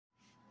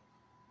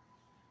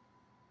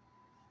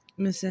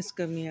Miss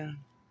Escamilla,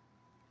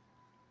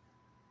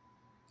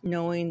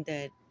 knowing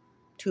that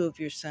two of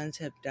your sons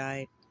have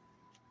died,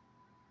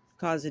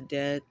 cause of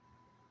death,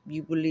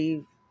 you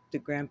believe the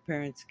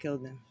grandparents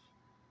killed them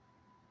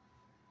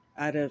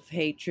out of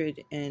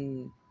hatred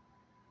and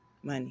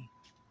money.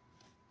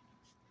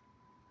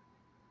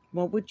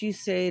 What would you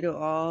say to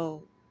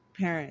all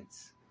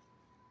parents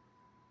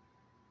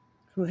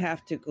who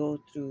have to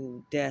go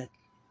through death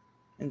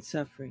and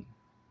suffering?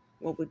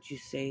 What would you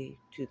say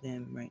to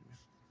them right now?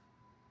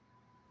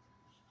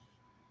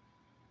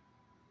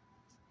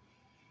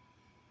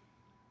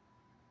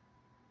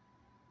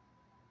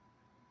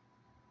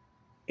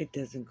 It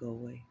doesn't go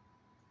away.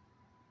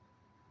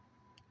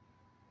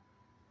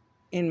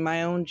 In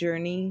my own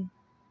journey,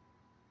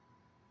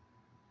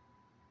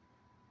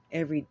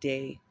 every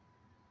day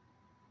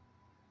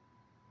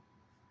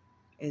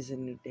is a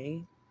new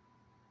day.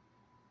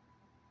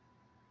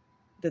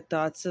 The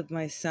thoughts of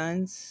my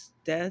sons'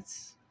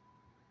 deaths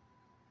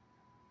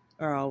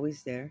are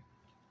always there.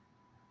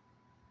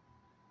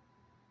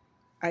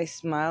 I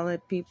smile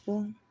at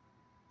people.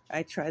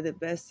 I try the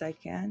best I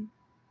can.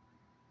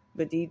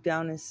 But deep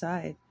down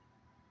inside,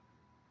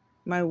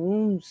 my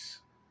wounds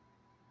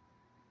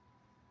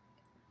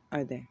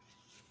are there.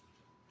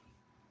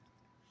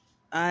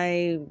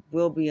 I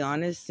will be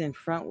honest in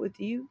front with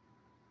you.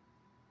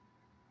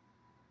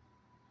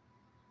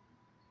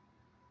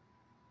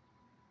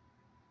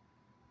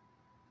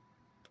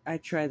 I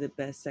try the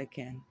best I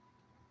can.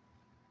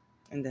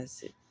 And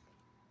that's it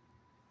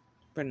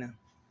for now.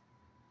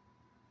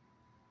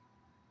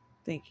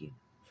 Thank you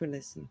for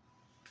listening.